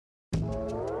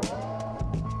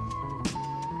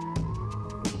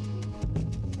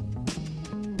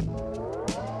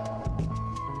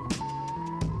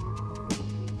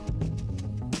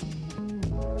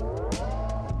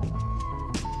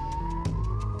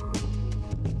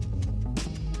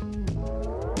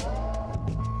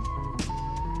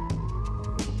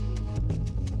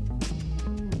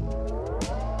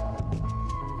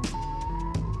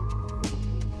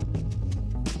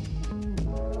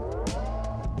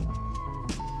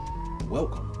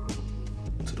Welcome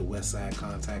to the Westside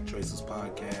Contact Tracers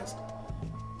podcast.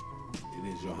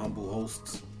 It is your humble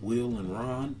hosts, Will and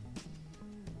Ron.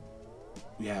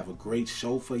 We have a great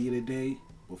show for you today,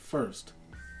 but first,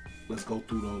 let's go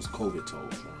through those COVID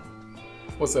tolls, Ron.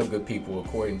 What's up, good people?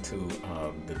 According to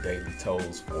the daily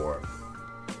tolls for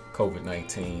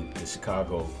COVID-19, the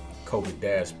Chicago COVID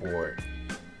dashboard,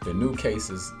 the new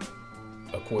cases,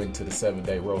 according to the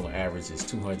 7-day rolling average, is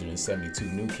 272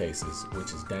 new cases,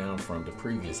 which is down from the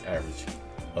previous average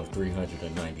of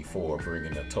 394,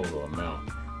 bringing the total amount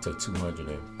to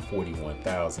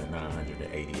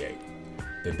 241,988.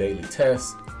 The daily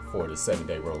test for the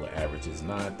 7-day rolling average is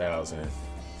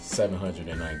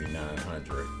 9,799,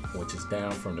 which is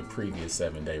down from the previous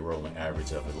 7-day rolling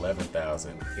average of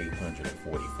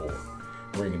 11,844,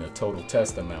 bringing the total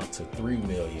test amount to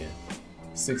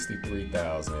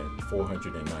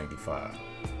 3,063,495.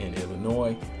 In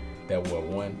Illinois, there were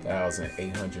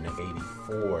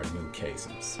 1,884 new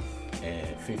cases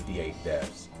and 58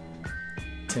 deaths,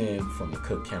 10 from the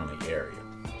Cook County area.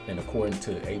 And according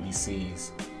to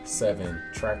ABC's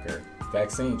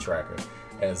vaccine tracker,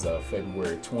 as of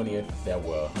February 20th, there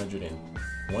were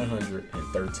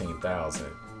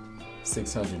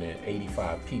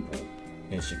 113,685 people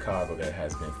in Chicago that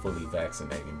has been fully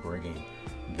vaccinated, bringing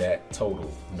that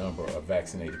total number of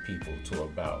vaccinated people to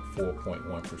about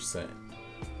 4.1%.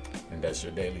 And that's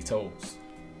your daily tolls.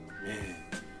 Man,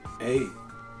 hey,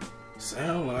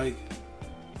 sound like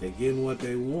they're getting what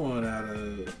they want out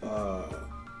of,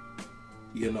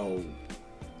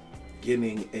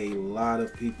 getting a lot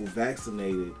of people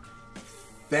vaccinated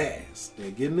fast.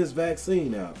 They're getting this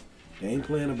vaccine out. They ain't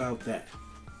playing about that.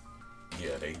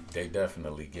 Yeah, they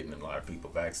definitely getting a lot of people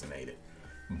vaccinated.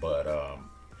 But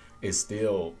it's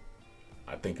still,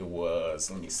 I think it was,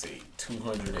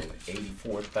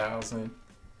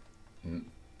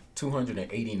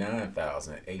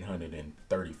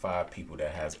 289,835 people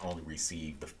that has only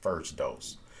received the first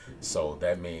dose. So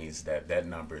that means that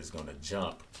number is going to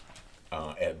jump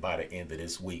by the end of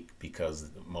this week, because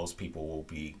most people will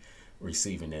be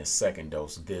receiving their second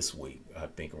dose this week. I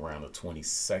think around the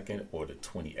 22nd or the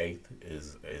 28th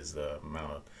is the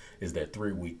amount is that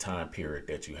 3-week time period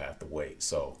that you have to wait.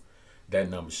 So that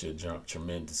number should jump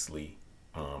tremendously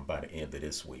by the end of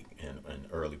this week and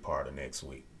early part of next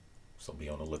week. So be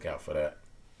on the lookout for that.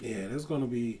 Yeah, there's going to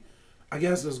be, I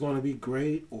guess it's going to be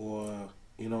great, or,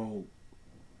 there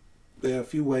are a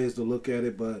few ways to look at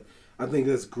it, but I think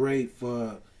it's great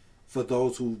for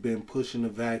those who've been pushing the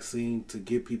vaccine to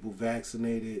get people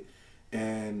vaccinated.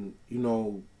 And,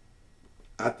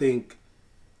 I think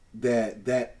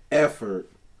that effort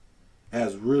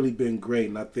has really been great.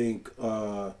 And I think,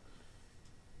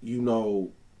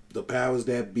 the powers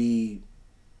that be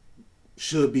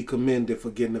should be commended for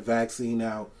getting the vaccine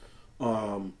out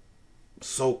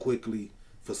so quickly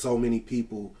for so many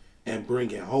people and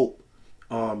bringing hope.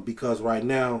 Because right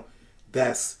now,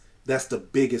 that's the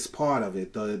biggest part of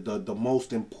it, the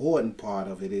most important part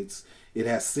of it. It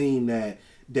has seen that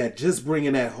just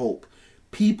bringing that hope,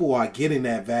 people are getting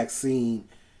that vaccine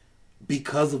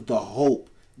because of the hope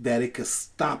that it could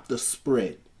stop the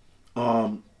spread.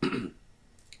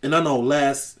 And I know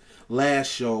last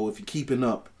show, if you're keeping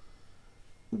up,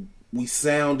 we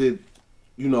sounded,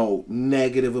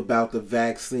 negative about the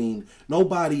vaccine.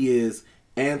 Nobody is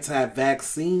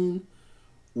anti-vaccine.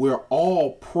 We're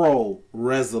all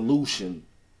pro-resolution.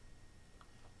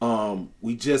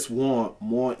 We just want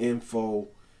more info,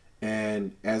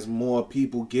 and as more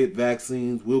people get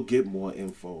vaccines, we'll get more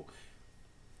info.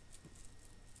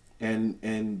 And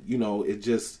it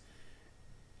just,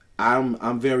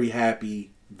 I'm very happy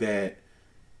that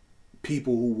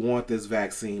people who want this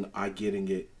vaccine are getting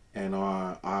it and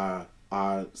are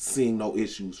seeing no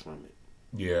issues from it.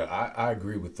 Yeah, I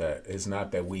agree with that. It's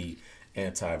not that we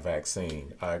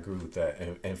anti-vaccine. I agree with that.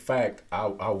 In fact,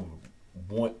 I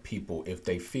want people, if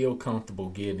they feel comfortable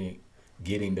getting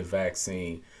the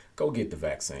vaccine, go get the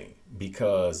vaccine,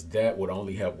 because that would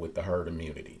only help with the herd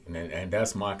immunity. And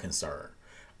that's my concern,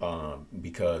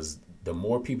 because the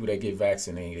more people that get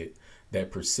vaccinated,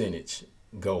 that percentage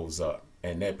goes up.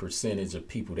 And that percentage of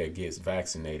people that gets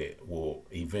vaccinated will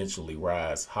eventually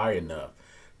rise high enough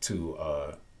to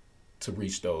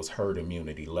reach those herd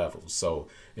immunity levels. So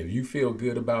if you feel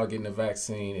good about getting the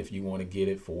vaccine, if you want to get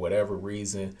it for whatever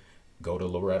reason, go to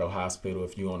Loretto Hospital.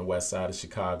 If you're on the west side of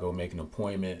Chicago, make an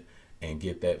appointment and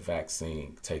get that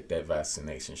vaccine. Take that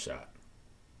vaccination shot.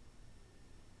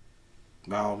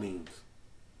 By all means.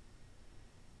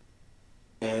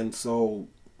 And so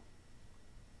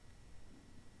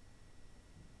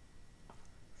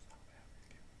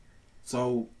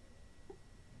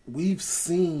we've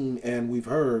seen and we've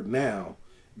heard now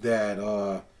that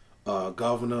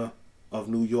Governor of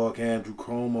New York, Andrew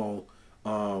Cuomo,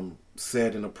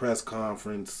 said in a press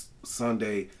conference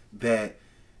Sunday that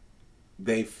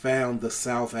they found the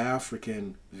South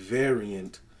African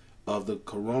variant of the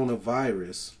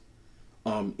coronavirus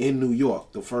in New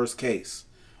York, the first case.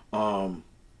 Now,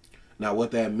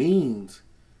 what that means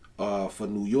for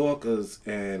New Yorkers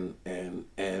and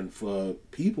for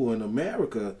people in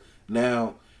America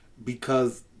now,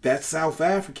 because that South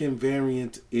African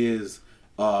variant is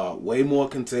way more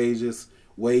contagious,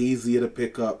 way easier to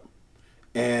pick up,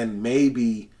 and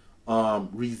maybe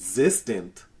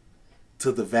resistant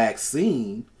to the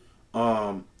vaccine,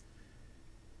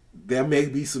 there may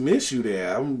be some issue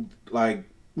there. I'm like,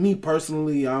 me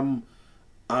personally, I'm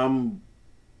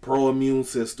pro immune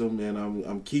system, and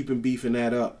I'm keeping beefing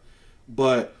that up.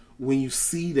 But when you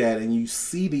see that and you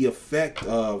see the effect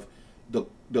of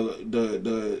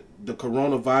the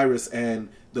coronavirus and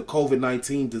the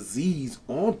COVID-19 disease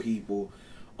on people,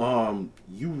 I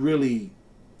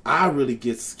really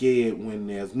get scared when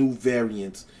there's new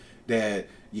variants that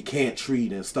you can't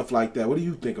treat and stuff like that. What do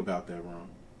you think about that, Ron?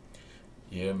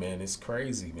 Yeah, man, it's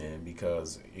crazy, man,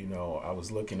 because, I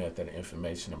was looking at that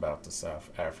information about the South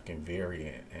African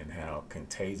variant and how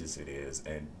contagious it is,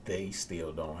 and they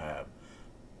still don't have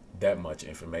that much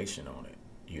information on it,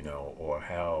 or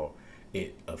how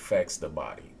it affects the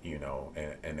body,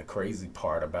 and the crazy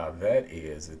part about that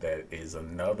is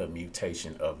another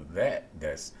mutation of that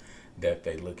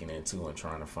they're looking into and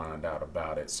trying to find out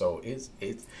about it. So it's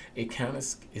kind of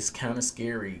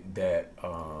scary that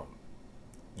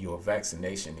your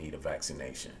vaccination need a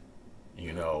vaccination,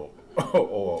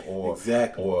 or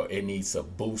Exactly. or it needs a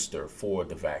booster for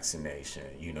the vaccination,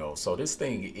 So this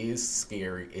thing is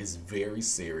scary. It's very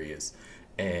serious,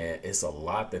 and it's a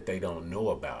lot that they don't know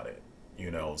about it,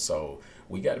 So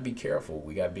we got to be careful.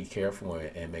 We got to be careful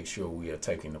and make sure we are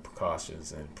taking the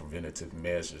precautions and preventative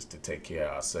measures to take care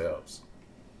of ourselves.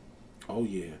 Oh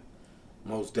yeah,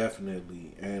 most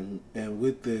definitely. And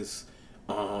with this,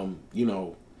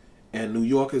 and New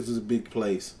York is a big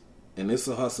place, and it's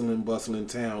a hustling, bustling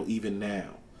town even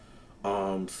now.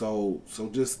 So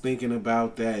just thinking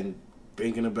about that and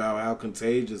thinking about how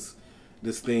contagious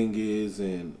this thing is,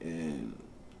 and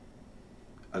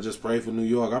I just pray for New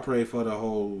York. I pray for the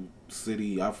whole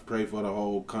city. I pray for the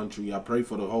whole country. I pray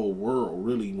for the whole world,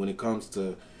 really, when it comes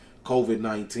to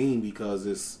COVID-19, because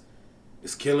it's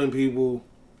killing people,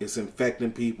 it's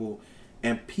infecting people,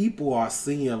 and people are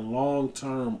seeing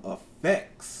long-term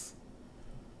effects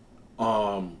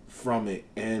from it,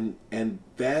 and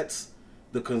that's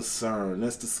the concern.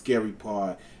 That's the scary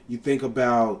part. You think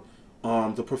about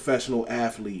the professional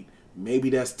athlete. Maybe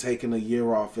that's taking a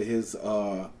year off of his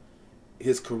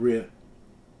career.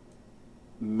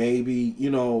 Maybe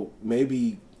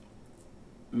maybe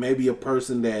a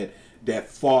person that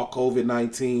fought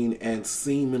COVID-19 and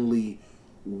seemingly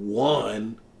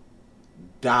won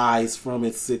dies from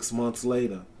it 6 months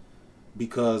later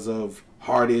because of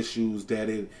heart issues that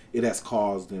it has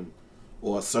caused them,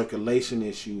 or circulation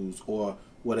issues, or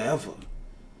whatever.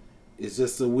 It's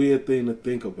just a weird thing to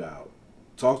think about.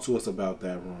 Talk to us about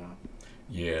that, Ron.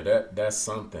 Yeah, that's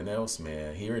something else,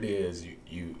 man. Here it is.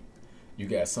 You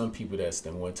got some people that's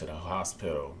then went to the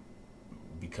hospital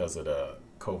because of the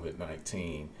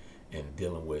COVID-19 and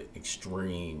dealing with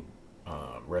extreme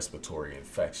respiratory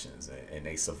infections, and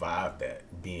they survived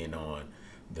that, being on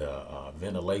the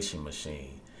ventilation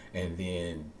machine. And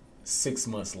then 6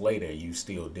 months later, you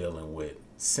still dealing with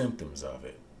symptoms of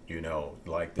it.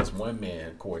 Like this one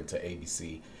man, according to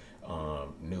ABC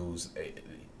News,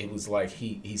 it was like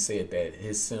he said that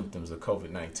his symptoms of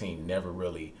COVID-19 never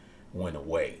really went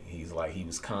away. He's like, he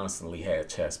was constantly had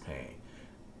chest pain.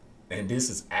 And this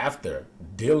is after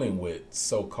dealing with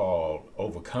so-called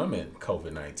overcoming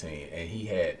COVID-19. And he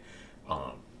had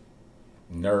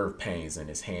nerve pains in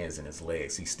his hands and his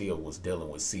legs. He still was dealing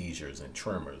with seizures and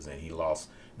tremors, and he lost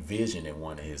vision in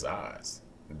one of his eyes.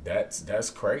 That's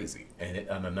crazy. And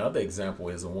another example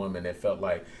is a woman that felt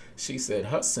like, she said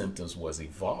her symptoms was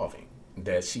evolving,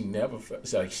 that she never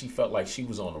felt like, she felt like she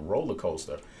was on a roller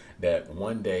coaster, that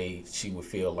one day she would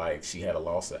feel like she had a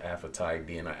loss of appetite,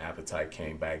 then her appetite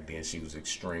came back, then she was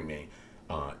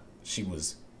she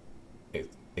was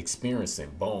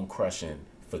experiencing bone crushing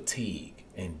fatigue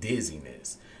and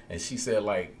dizziness. And she said,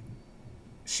 like,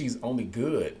 she's only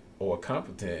good or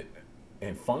competent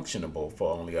and functionable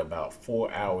for only about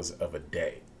 4 hours of a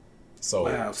day. So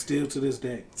wow, still to this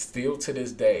day.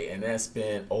 And that's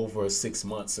been over 6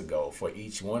 months ago for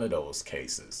each one of those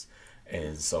cases.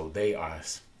 And so they are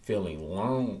feeling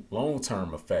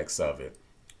long-term effects of it,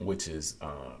 which is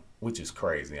which is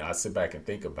crazy. I sit back and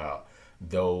think about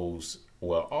those.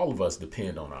 Well, all of us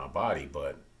depend on our body,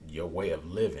 but your way of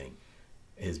living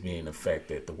is being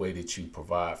affected. The way that you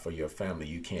provide for your family,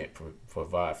 you can't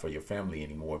provide for your family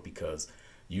anymore because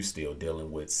you still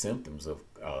dealing with symptoms of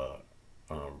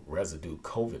residue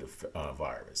COVID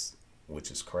virus, which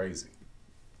is crazy.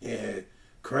 Yeah,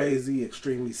 crazy,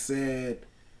 extremely sad,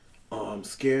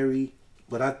 scary.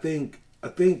 But I think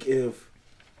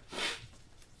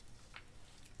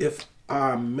if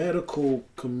our medical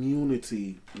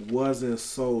community wasn't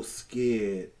so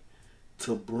scared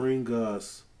to bring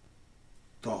us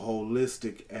the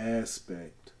holistic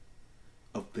aspect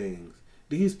of things,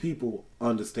 these people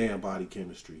understand body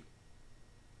chemistry.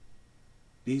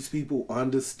 These people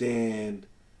understand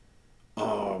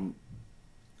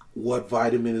what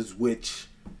vitamin is which,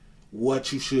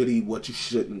 what you should eat, what you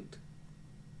shouldn't.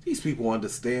 These people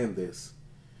understand this.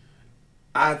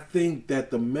 I think that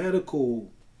the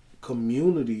medical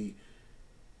community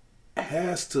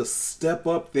has to step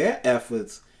up their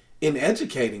efforts in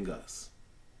educating us.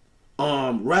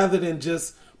 Rather than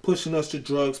just pushing us to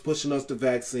drugs, pushing us to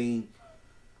vaccine,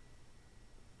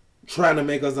 trying to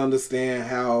make us understand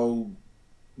how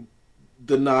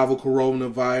the novel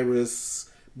coronavirus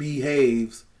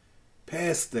behaves.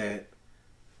 Past that,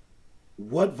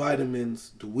 what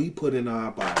vitamins do we put in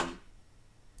our body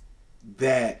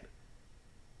that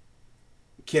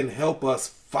can help us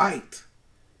fight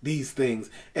these things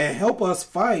and help us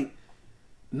fight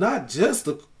not just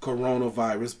the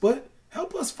coronavirus, but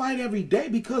help us fight every day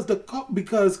because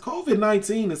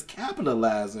COVID-19 is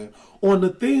capitalizing on the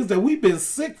things that we've been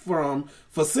sick from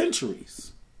for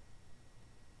centuries.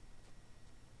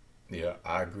 Yeah,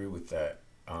 I agree with that.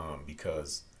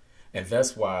 Because, and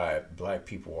that's why Black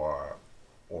people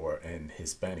and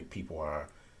Hispanic people are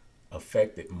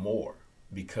affected more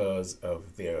because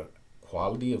of their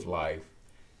quality of life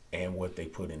and what they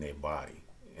put in their body.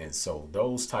 And so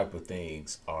those type of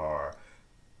things are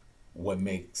what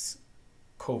makes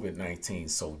COVID-19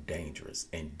 so dangerous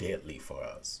and deadly for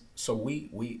us. So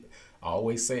we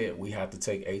always say it, we have to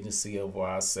take agency over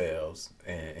ourselves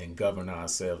and govern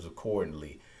ourselves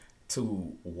accordingly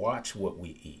to watch what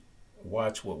we eat,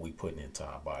 watch what we put into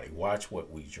our body, watch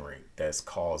what we drink that's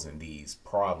causing these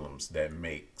problems that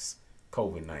makes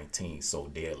COVID-19 so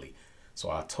deadly.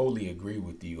 So I totally agree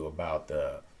with you about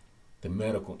the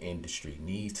medical industry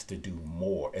needs to do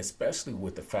more, especially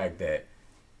with the fact that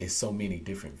it's so many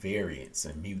different variants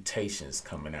and mutations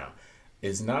coming out.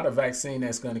 It's not a vaccine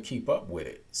that's going to keep up with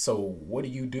it. So what do?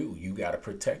 You got to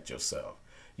protect yourself.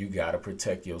 You got to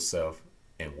protect yourself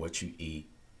in what you eat,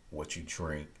 what you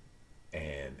drink,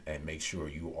 and make sure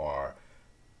you are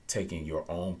taking your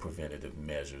own preventative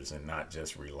measures and not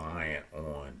just reliant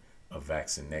on a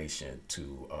vaccination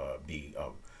to be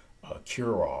a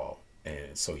cure-all,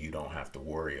 and so you don't have to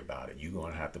worry about it. You're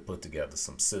going to have to put together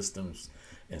some systems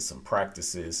and some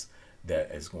practices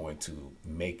that is going to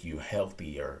make you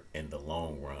healthier in the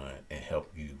long run and help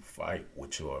you fight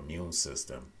with your immune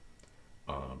system,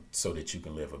 so that you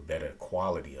can live a better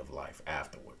quality of life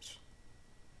afterwards.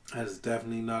 That is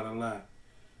definitely not a lie.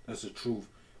 That's the truth.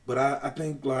 But I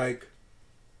think like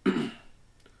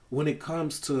when it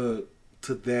comes to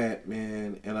that,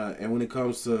 man, and when it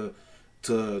comes to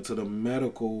the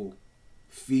medical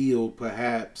field,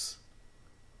 perhaps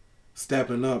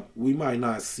stepping up, we might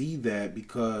not see that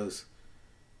because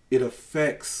it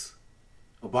affects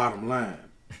a bottom line.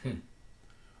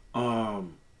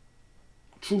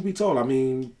 Truth be told, I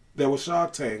mean, there were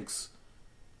Shark Tanks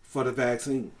for the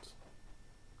vaccines.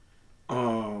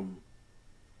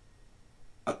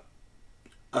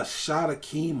 A shot of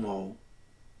chemo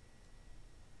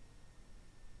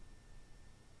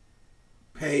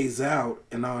pays out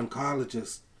an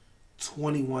oncologist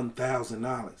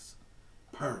 $21,000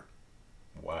 per.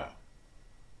 Wow.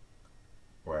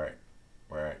 Right.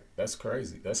 That's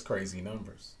crazy. That's crazy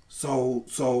numbers. So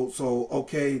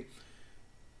okay,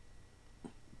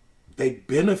 they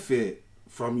benefit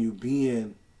from you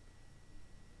being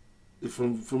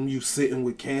from you sitting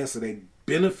with cancer. They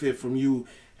benefit from you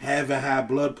having high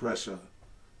blood pressure.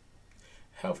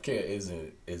 Healthcare is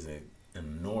an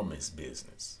enormous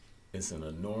business. It's an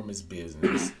enormous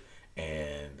business,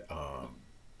 and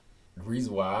the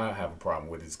reason why I have a problem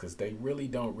with it is because they really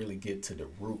don't really get to the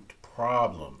root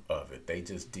problem of it. They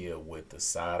just deal with the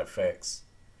side effects.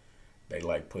 They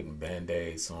like putting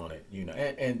band-aids on it,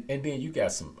 and then you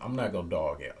got some, I'm not gonna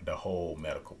dog out the whole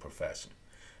medical profession,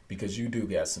 because you do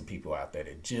got some people out there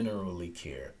that generally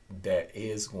care, that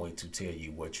is going to tell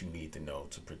you what you need to know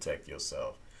to protect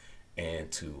yourself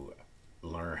and to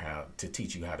learn how to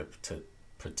teach you how to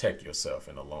protect yourself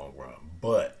in the long run.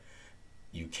 But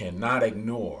you cannot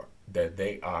ignore that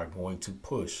they are going to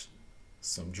push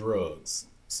some drugs,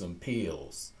 some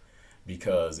pills,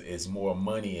 because it's more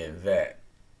money in that,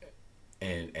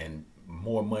 and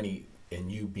more money in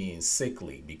you being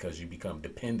sickly because you become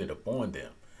dependent upon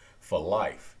them for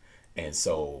life. And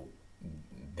so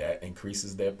that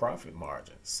increases their profit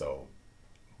margin. So,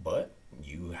 but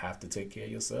you have to take care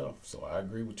of yourself. So I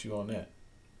agree with you on that.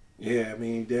 Yeah, I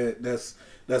mean that's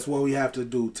what we have to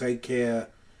do. Take care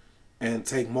and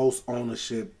take most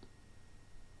ownership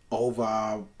over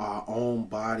our own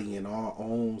body and our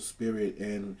own spirit,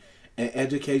 and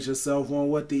educate yourself on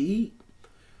what to eat.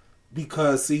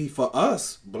 Because see, for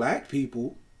us black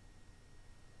people,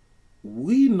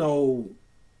 we know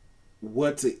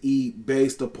what to eat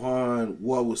based upon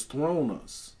what was thrown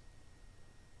us.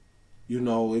 You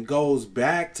know, it goes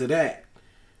back to that,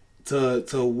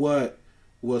 to what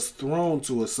was thrown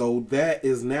to us. So that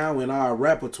is now in our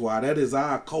repertoire. That is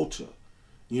our culture.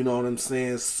 You know what I'm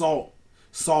saying? Salt,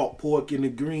 pork, and the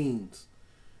greens.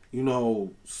 You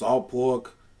know, salt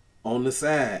pork on the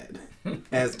side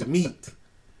as the meat.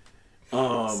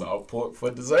 Salt pork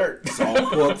for dessert.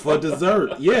 Salt pork for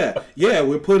dessert. Yeah,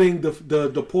 we're putting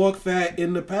the pork fat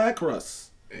in the pie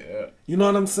crust. Yeah. You know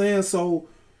what I'm saying? So,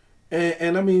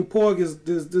 and I mean, pork is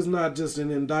this not just an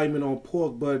indictment on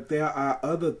pork, but there are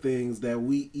other things that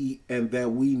we eat and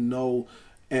that we know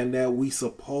and that we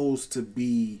supposed to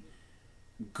be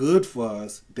good for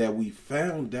us that we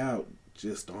found out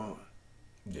just aren't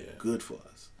good for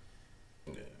us.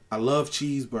 Yeah. I love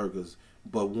cheeseburgers,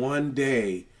 but one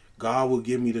day God will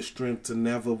give me the strength to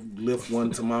never lift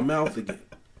one to my mouth again.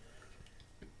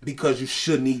 Because you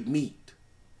shouldn't eat meat.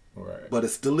 Right. But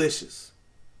it's delicious.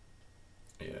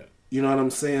 Yeah. You know what I'm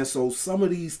saying? So some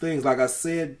of these things, like I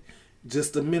said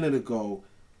just a minute ago,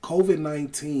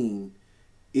 COVID-19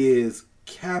 is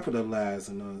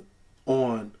capitalizing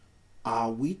on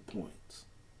our weak points,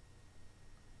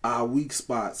 our weak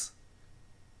spots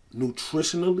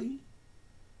nutritionally.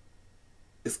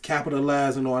 It's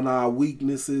capitalizing on our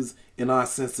weaknesses and our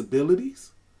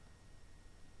sensibilities.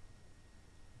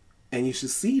 And you should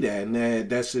see that, and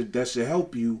that should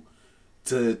help you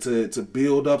to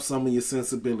build up some of your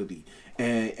sensibility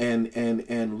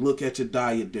and look at your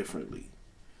diet differently.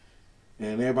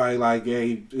 And everybody like,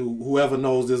 hey, whoever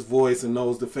knows this voice and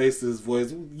knows the face of this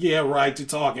voice, yeah, right, you're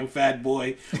talking, fat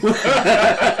boy.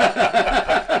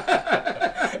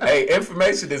 Hey,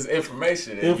 information is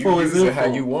information. And you use it how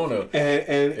you want to.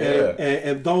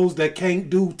 And those that can't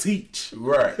do, teach.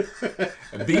 Right.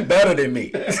 Be better than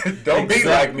me. Don't be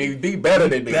like me. Be better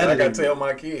than me. Like I tell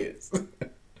my kids.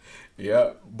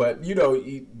 Yeah. But, you know,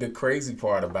 the crazy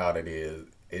part about it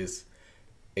is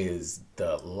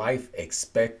the life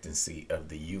expectancy of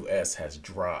the U.S. has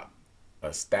dropped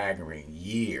a staggering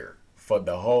year for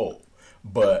the whole.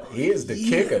 But here's the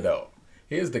kicker,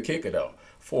 though.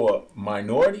 For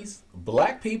minorities,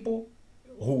 black people,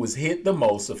 who was hit the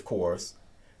most, of course,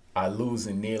 are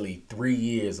losing nearly 3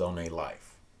 years on their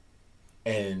life.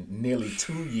 And nearly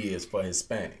 2 years for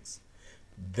Hispanics.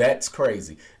 That's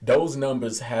crazy. Those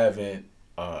numbers haven't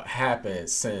happened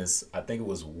since, I think it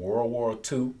was World War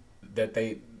II,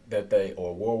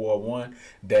 or World War One,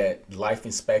 that life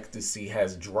expectancy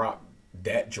has dropped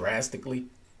that drastically.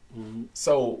 Mm-hmm.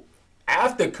 So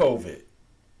after COVID,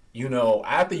 you know,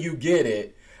 after you get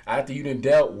it, after you done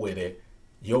dealt with it,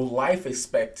 your life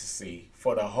expectancy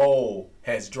for the whole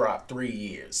has dropped 3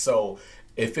 years. So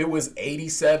if it was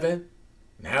 87,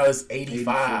 now it's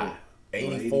 85,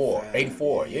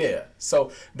 84, yeah.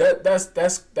 So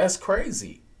that's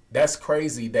crazy. That's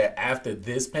crazy that after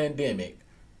this pandemic,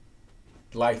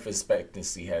 life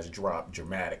expectancy has dropped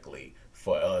dramatically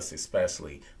for us,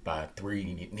 especially by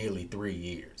nearly 3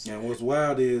 years. And what's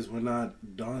wild is we're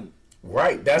not done.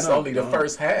 Right, that's only the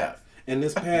first half. And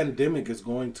this pandemic is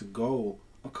going to go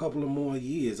a couple of more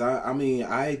years. I mean,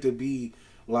 I hate to be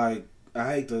like,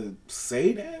 I hate to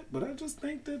say that, but I just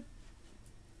think that.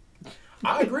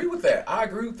 I agree with that.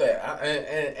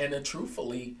 And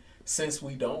truthfully, since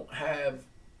we don't have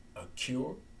a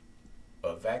cure,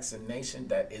 a vaccination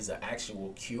that is an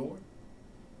actual cure,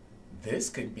 this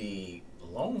could be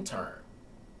long term,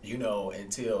 you know,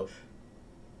 until.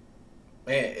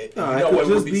 Man, it could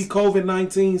just be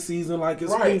COVID-19 season like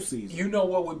it's flu season. You know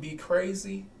what would be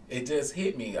crazy? It just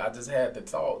hit me. I just had the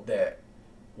thought that,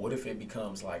 what if it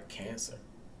becomes like cancer?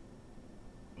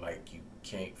 Like you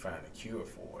can't find a cure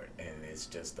for it, and it's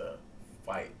just a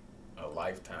fight, a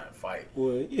lifetime fight.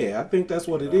 Well, yeah, I think that's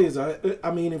what it is.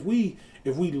 I mean, if we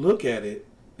look at it,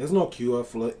 there's no cure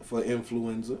for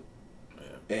influenza. Yeah.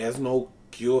 There's no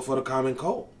cure for the common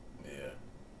cold.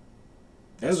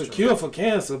 There's a cure for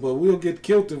cancer, but we'll get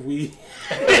killed if we.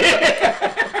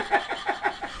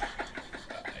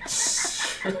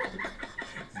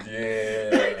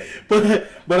 Yeah.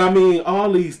 but I mean,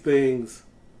 all these things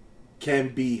can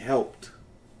be helped.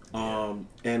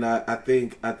 And I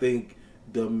think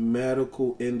the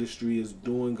medical industry is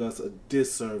doing us a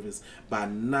disservice by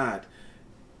not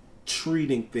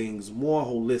treating things more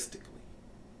holistically.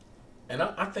 And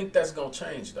I think that's gonna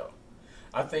change though.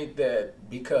 I think that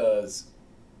because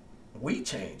we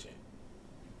changing,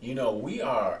 we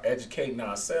are educating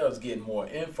ourselves, getting more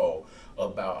info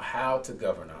about how to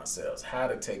govern ourselves, how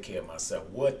to take care of myself,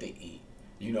 what to eat.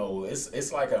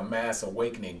 It's like a mass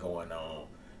awakening going on,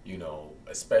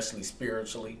 especially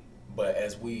spiritually. But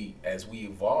as we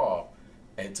evolve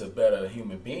into better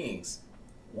human beings,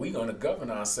 we're going to govern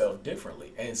ourselves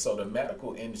differently. And so the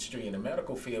medical industry and the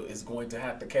medical field is going to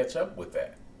have to catch up with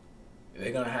that.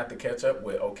 They're going to have to catch up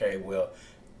with, okay, well,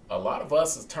 a lot of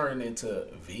us is turning into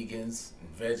vegans and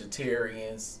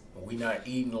vegetarians. We're not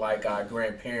eating like our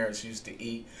grandparents used to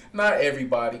eat. Not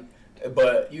everybody,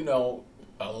 but,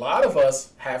 a lot of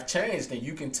us have changed. And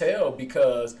you can tell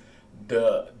because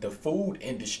the food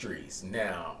industries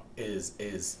now is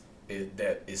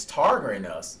that is targeting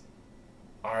us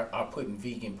are putting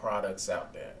vegan products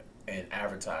out there and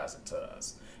advertising to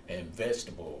us, and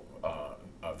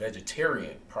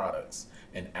vegetarian products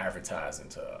and advertising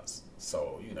to us.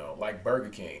 So like Burger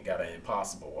King got an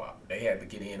Impossible Whopper. They had to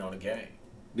get in on the game.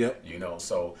 Yep.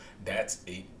 So that's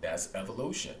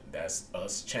evolution. That's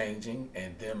us changing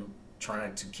and them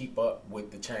trying to keep up with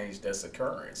the change that's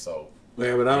occurring. So.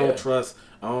 Yeah, but I don't trust.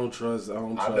 I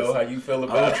know how you feel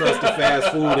about it. I don't trust the fast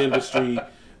food industry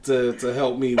to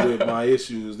help me with my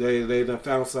issues. They done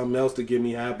found something else to give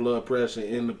me high blood pressure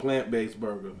in the plant-based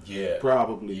burger. Yeah.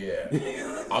 Probably.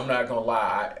 Yeah. I'm not gonna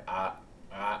lie.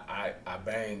 I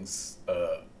bangs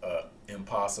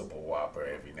Impossible Whopper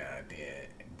every now and then.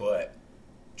 But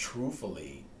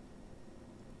truthfully,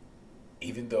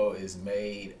 even though it's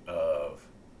made of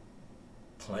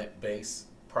plant-based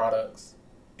products,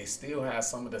 it still has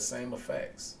some of the same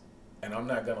effects. And I'm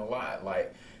not gonna lie,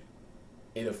 like,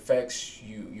 it affects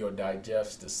your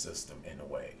digestive system in a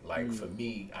way. Like for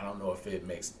me, I don't know if it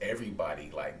makes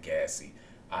everybody like gassy.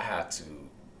 I have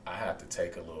to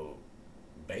take a little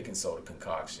baking soda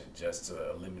concoction just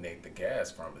to eliminate the gas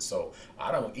from it. So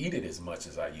I don't eat it as much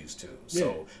as I used to. Yeah.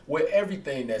 So with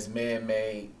everything that's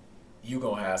man-made, you're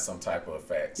gonna have some type of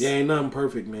effects. Yeah, ain't nothing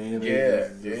perfect, man. Yeah.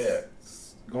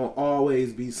 It's gonna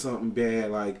always be something bad.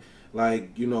 Like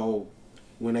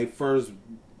when they first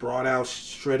brought out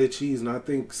shredded cheese, and I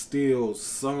think still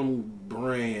some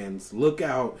brands, look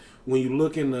out when you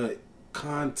look in the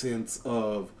contents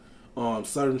of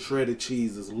certain shredded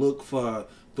cheeses, look for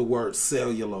the word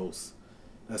cellulose.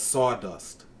 That's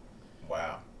sawdust.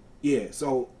 Wow. Yeah,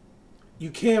 so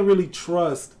you can't really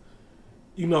trust,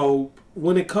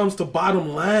 when it comes to bottom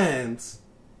lines,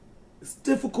 it's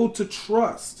difficult to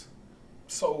trust.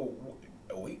 So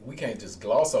we can't just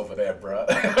gloss over that, bro.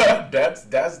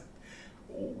 that's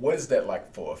what is that,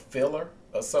 like, for a filler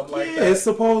or something like that? Yeah, it's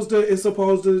supposed to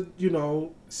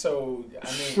So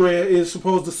I mean, it's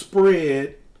supposed to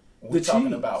spread the cheese. We're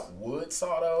talking about wood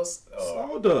sawdust.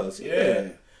 Sawdust, yeah.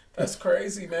 That's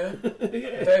crazy, man.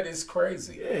 Yeah. That is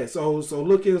crazy. Yeah. So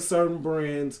look at certain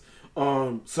brands,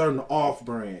 certain off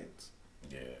brands.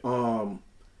 Yeah.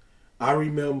 I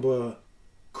remember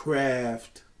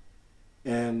Kraft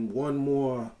and one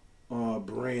more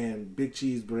brand, big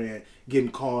cheese brand,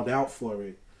 getting called out for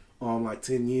it like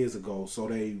 10 years ago. So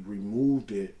they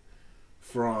removed it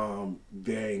from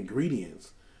their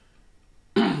ingredients.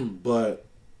 But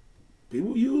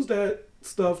people use that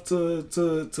stuff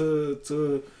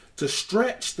to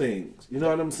stretch things. You know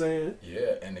what I'm saying?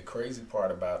 Yeah, and the crazy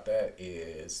part about that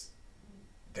is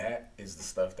the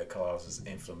stuff that causes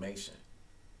inflammation.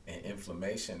 And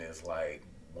inflammation is like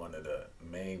one of the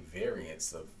main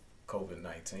variants of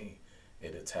COVID-19.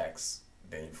 It attacks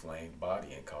the inflamed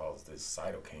body and causes this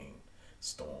cytokine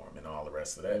storm and all the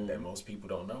rest of that that most people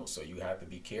don't know. So you have to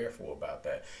be careful about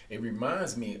that. It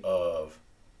reminds me of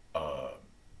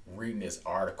reading this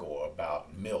article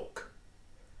about milk.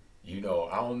 I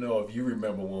don't know if you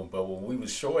remember but when we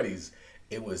was shorties,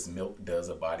 it was milk does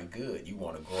a body good. You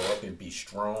want to grow up and be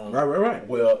strong. Right.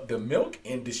 Well, the milk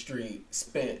industry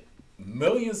spent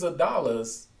millions of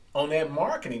dollars on that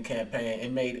marketing campaign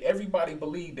and made everybody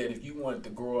believe that if you wanted to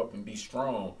grow up and be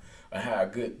strong and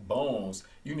have good bones,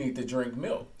 you need to drink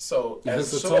milk. So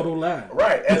it's a total lie.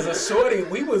 Right. As a shorty,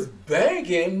 we was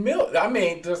banging milk. I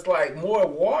mean, just like more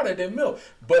water than milk.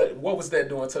 But what was that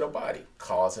doing to the body?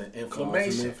 Causing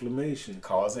inflammation.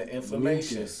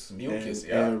 Mucus.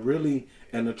 And really,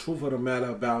 and the truth of the matter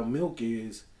about milk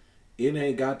is it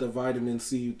ain't got the vitamin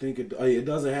C you think it. It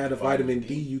doesn't have the vitamin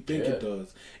D you think it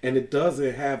does, and it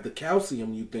doesn't have the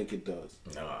calcium you think it does.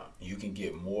 Nah, you can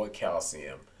get more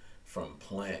calcium from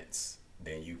plants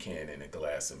than you can in a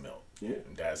glass of milk. Yeah,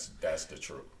 that's the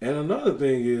truth. And another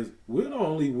thing is, we're the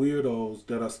only weirdos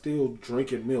that are still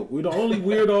drinking milk. We're the only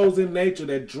weirdos in nature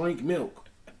that drink milk.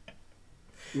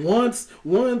 Once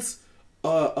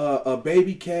a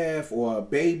baby calf or a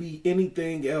baby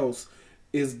anything else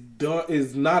is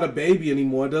not a baby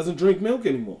anymore, doesn't drink milk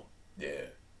anymore. Yeah,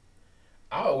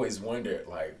 I always wondered,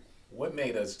 like, what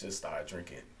made us just start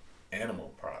drinking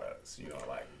animal products?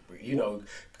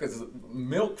 Because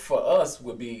milk for us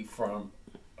would be from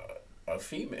a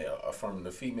female, from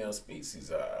the female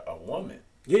species, a woman.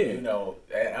 Yeah. And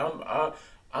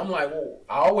I'm like, well,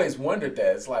 I always wondered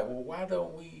that. It's like, well, why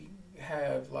don't we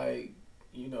have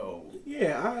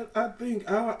Yeah, I think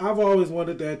I've always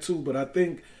wondered that too, but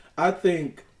I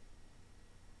think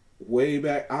way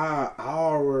back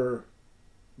our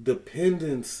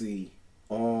dependency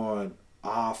on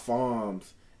our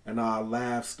farms and our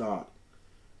livestock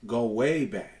go way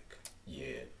back.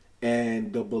 Yeah.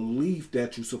 And the belief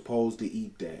that you're supposed to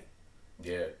eat that.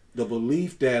 Yeah. The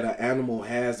belief that an animal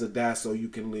has to die so you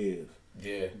can live.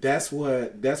 Yeah. That's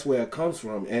where it comes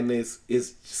from, and it's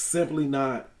simply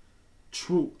not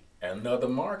true. Another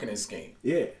marketing scheme.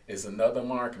 Yeah. It's another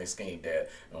marketing scheme that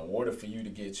in order for you to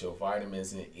get your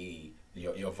vitamins and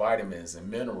your vitamins and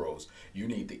minerals, you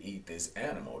need to eat this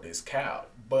animal, this cow.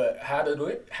 But how do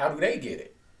they get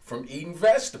it? From eating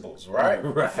vegetables, right?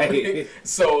 Right.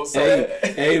 so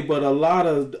but a lot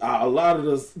of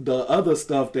the other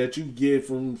stuff that you get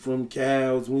from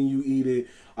cows when you eat it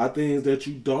are things that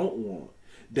you don't want.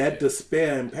 That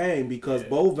despair and pain, because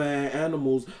bovine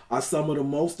animals are some of the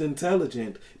most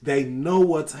intelligent. They know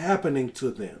what's happening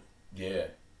to them. Yeah,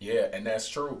 and that's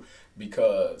true,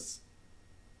 because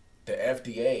the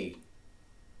FDA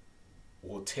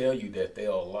will tell you that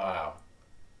they'll allow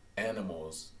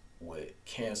animals with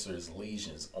cancerous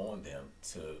lesions on them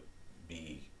to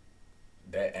be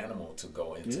that animal to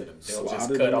go into them. They'll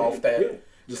just cut off that.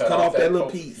 Just cut off that little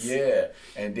piece. Yeah,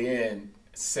 and then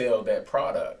sell that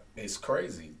product. It's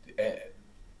crazy.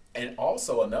 And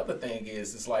also another thing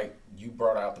is, it's like you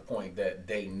brought out the point that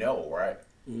they know, right?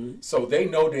 Mm-hmm. So they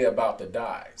know they're about to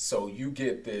die. So you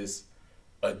get this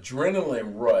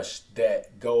adrenaline rush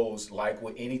that goes like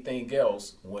with anything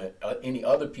else. When any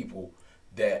other people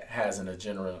that has an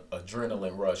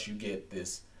adrenaline rush, you get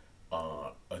this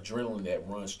adrenaline that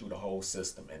runs through the whole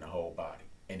system and the whole body,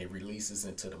 and it releases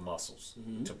into the muscles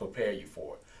to prepare you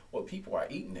for it. Well, people are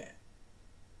eating that.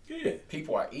 Yeah.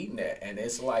 People are eating that, and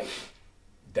it's like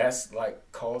that's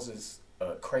like causes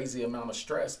a crazy amount of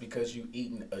stress because you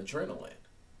eating adrenaline.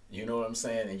 You know what I'm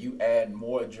saying? And you add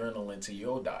more adrenaline to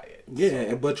your diet.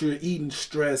 Yeah, but you're eating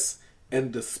stress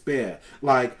and despair.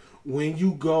 Like when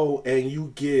you go and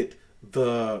you get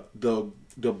the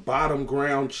bottom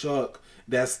ground chuck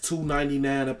that's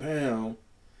 $2.99 a pound,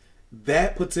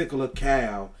 that particular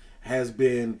cow has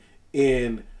been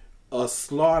in a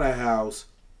slaughterhouse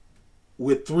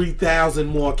with 3,000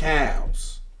 more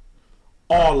cows.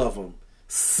 All of them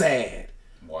sad,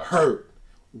 hurt,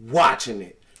 watching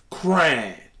it,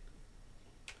 crying.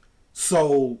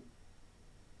 So,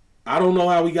 I don't know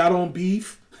how we got on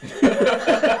beef,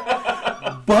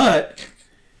 but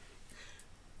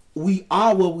we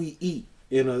are what we eat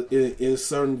in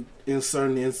certain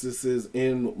instances.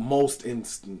 In most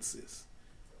instances,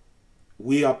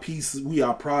 we are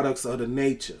products of the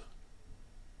nature.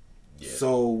 Yeah.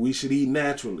 So we should eat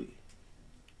naturally.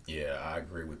 Yeah, I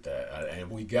agree with that.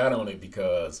 And we got on it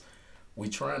because we're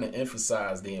trying to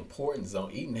emphasize the importance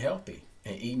on eating healthy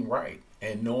and eating right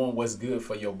and knowing what's good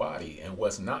for your body and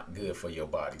what's not good for your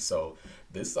body. So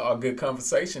this is all good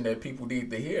conversation that people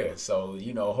need to hear. So,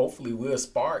 hopefully we'll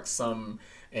spark some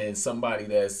in somebody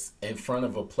that's in front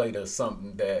of a plate of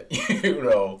something that,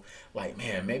 like,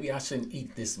 man, maybe I shouldn't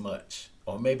eat this much.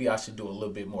 Or maybe I should do a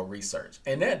little bit more research.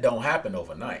 And that don't happen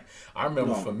overnight. I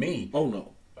remember for me,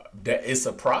 that it's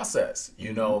a process,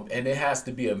 and it has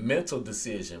to be a mental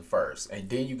decision first. And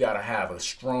then you got to have a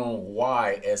strong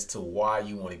why as to why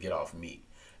you want to get off meat.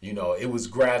 It was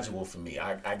gradual for me.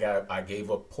 I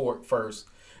gave up pork first,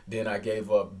 then I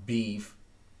gave up beef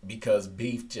because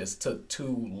beef just took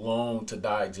too long to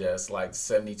digest, like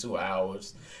 72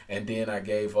 hours. And then I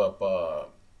gave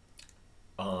up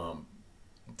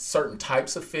certain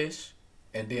types of fish,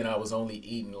 and then I was only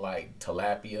eating like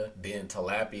tilapia. Then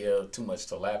too much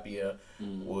tilapia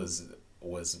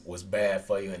was bad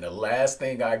for you. And the last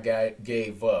thing I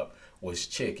gave up was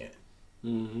chicken.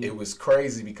 Mm-hmm. It was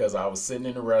crazy because I was sitting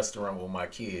in a restaurant with my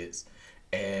kids,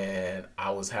 and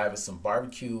I was having some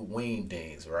barbecue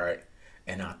wingdings, right?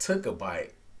 And I took a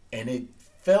bite, and it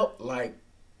felt like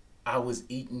I was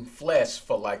eating flesh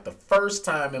for like the first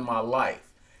time in my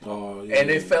life. Oh, yeah. And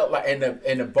it felt like, and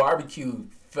the barbecue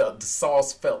the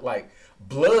sauce felt like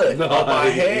blood on my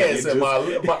hands and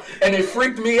and it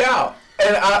freaked me out.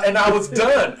 And I was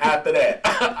done after that.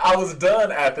 I was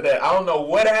done after that. I don't know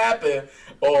what happened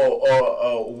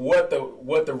or what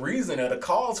the reason or the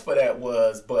cause for that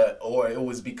was, or it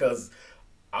was because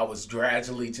I was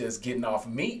gradually just getting off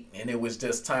meat, and it was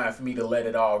just time for me to let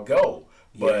it all go.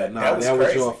 But that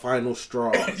was your final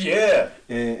straw. Yeah.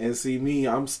 And see me,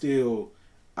 I'm still,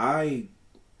 I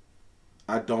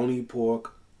don't eat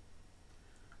pork.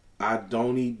 I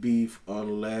don't eat beef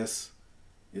unless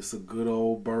it's a good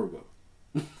old burger.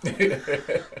 And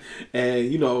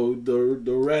the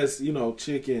rest,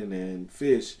 chicken and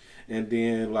fish. And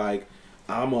then like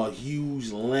I'm a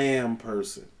huge lamb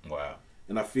person. Wow.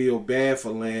 And I feel bad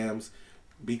for lambs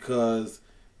because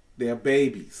they're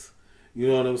babies. You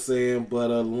know what I'm saying? But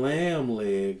a lamb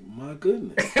leg, my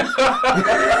goodness.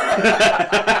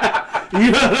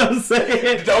 You know what I'm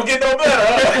saying? Don't get no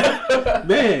better.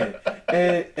 Man.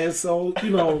 And so,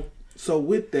 so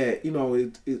with that,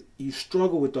 you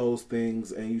struggle with those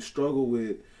things, and you struggle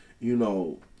with,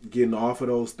 getting off of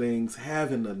those things,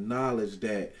 having the knowledge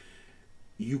that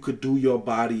you could do your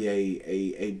body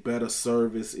a better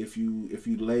service if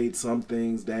you laid some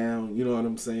things down, you know what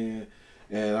I'm saying?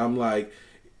 And I'm like,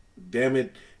 damn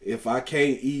it, if I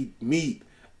can't eat meat,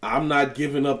 I'm not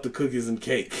giving up the cookies and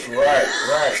cake. Right.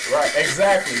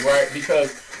 Exactly, right?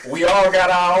 Because we all got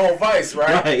our own vice,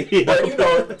 right? Right.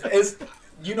 But it's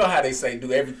how they say,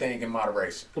 do everything in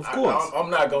moderation. Of course. I'm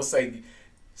not gonna say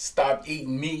stop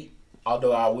eating meat,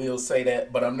 although I will say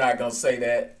that, but I'm not gonna say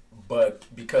that. But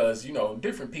because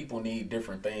different people need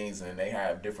different things, and they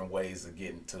have different ways of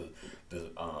getting to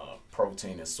the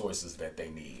protein and sources that they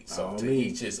need. So to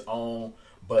each his own.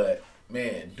 But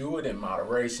man, do it in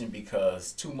moderation,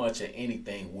 because too much of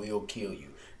anything will kill you,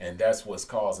 and that's what's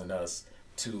causing us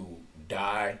to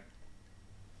die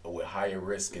with higher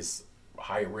risk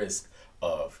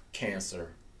of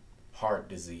cancer, heart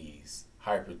disease,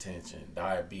 hypertension,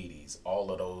 diabetes,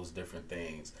 all of those different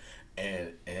things,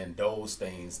 and those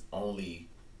things only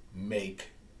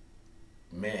make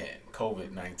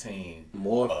COVID-19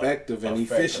 more effective and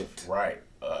efficient. Right,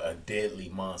 a deadly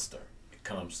monster.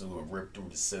 Comes through and rip through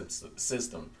the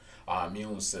system, our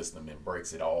immune system, and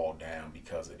breaks it all down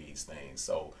because of these things.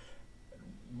 So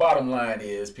bottom line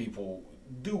is, people,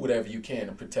 do whatever you can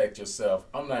to protect yourself.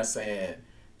 I'm not saying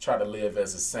try to live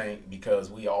as a saint, because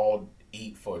we all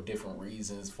eat for different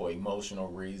reasons, for emotional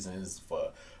reasons,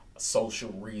 for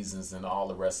social reasons, and all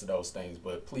the rest of those things.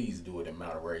 But please do it in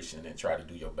moderation and try to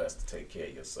do your best to take care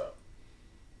of yourself.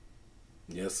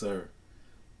 Yes, sir.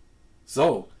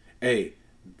 So, hey,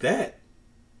 that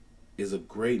is a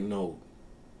great note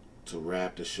to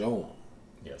wrap the show on.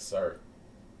 Yes, sir.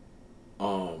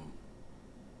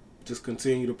 Just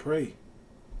continue to pray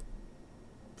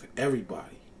for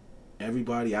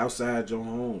everybody outside your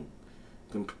home.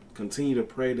 Continue to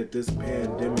pray that this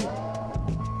pandemic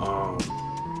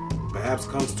perhaps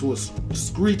comes to a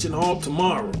screeching halt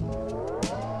tomorrow.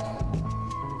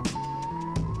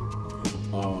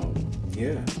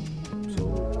 Yeah.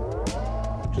 So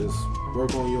just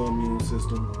work on your immune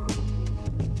system.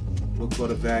 Look for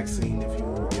the vaccine if you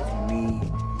need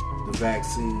the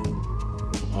vaccine.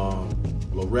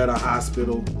 Loretta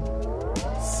Hospital,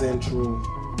 Central,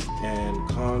 and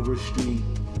Congress Street.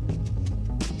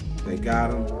 They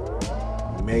got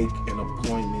them. Make an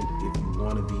appointment if you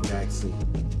want to be vaccinated.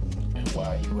 And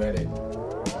while you at it,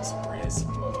 spread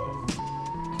some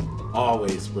love.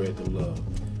 Always spread the love.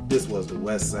 This was the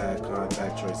Westside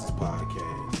Contact Traces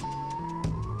Podcast.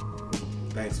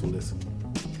 Thanks for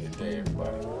listening. Good day,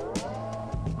 everybody.